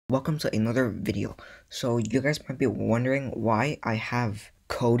welcome to another video. So you guys might be wondering why I have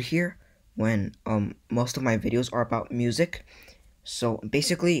code here when most of my videos are about music. So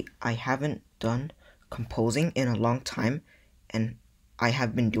basically I haven't done composing in a long time, and I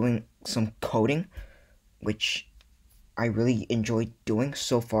have been doing some coding, which I really enjoy doing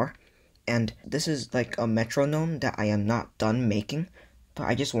so far. And this is like a metronome that I am not done making, but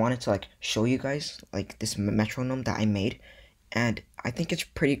I just wanted to show you guys this metronome that I made. And I think it's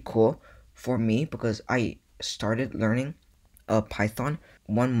pretty cool for me because I started learning Python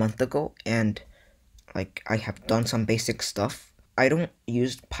 1 month ago, and I have done some basic stuff. I don't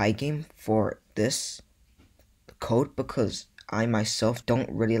use Pygame for this code because I myself don't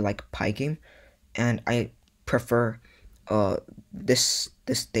really like Pygame, and I prefer this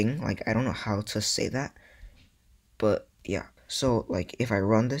thing. I don't know how to say that, but yeah. So if I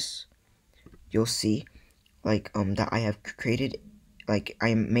run this, you'll see that I have created,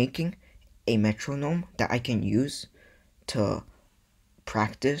 I'm making a metronome that I can use to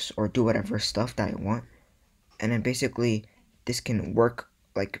practice or do whatever stuff that I want. And then basically this can work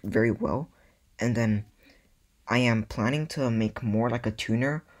very well. And then I am planning to make more like a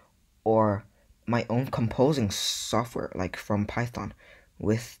tuner or my own composing software from Python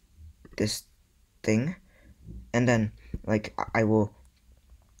with this thing. And then I will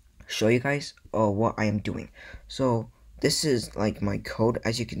show you guys what I am doing. So this is my code,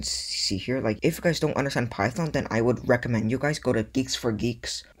 as you can see here. If you guys don't understand Python, then I would recommend you guys go to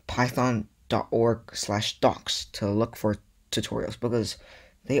Geeks4Geeks python.org/docs to look for tutorials, because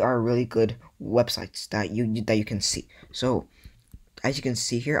they are really good websites that you can see. So as you can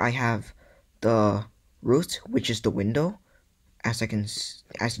see here, I have the root, which is the window. As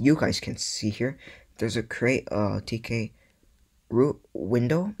you guys can see here, there's a create tk root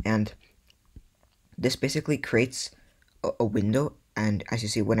window, and this basically creates a window. And as you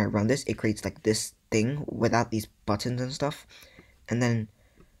see, when I run this, it creates this thing without these buttons and stuff. And then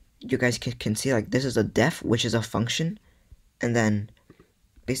you guys can see this is a def, which is a function. And then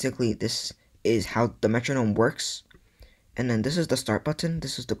basically this is how the metronome works. And then this is the start button,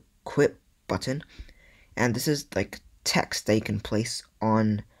 this is the quit button, and this is text that you can place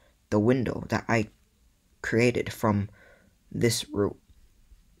on the window that I created from this root.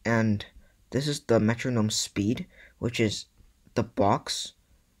 And this is the metronome speed, which is the box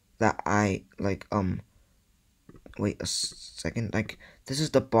that I wait a second, this is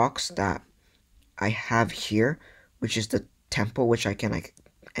the box that I have here, which is the tempo, which I can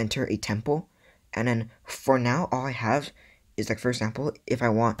enter a tempo. And then for now, all I have is for example, if I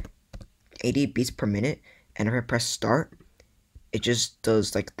want 80 beats per minute, and if I press start, it just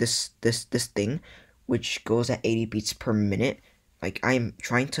does this thing, which goes at 80 beats per minute. I'm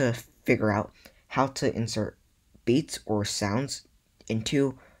trying to figure out how to insert beats or sounds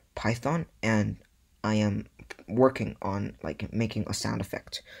into Python, and I am working on making a sound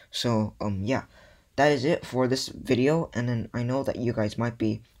effect. So yeah, that is it for this video. And then I know that you guys might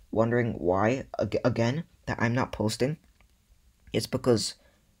be wondering why again that I'm not posting. It's because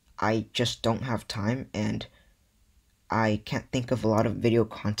I just don't have time, and I can't think of a lot of video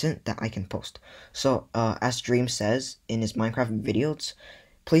content that I can post. So as Dream says in his Minecraft videos,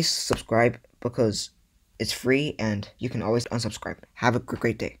 please subscribe because it's free and you can always unsubscribe. Have a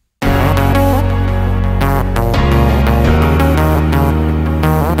great day.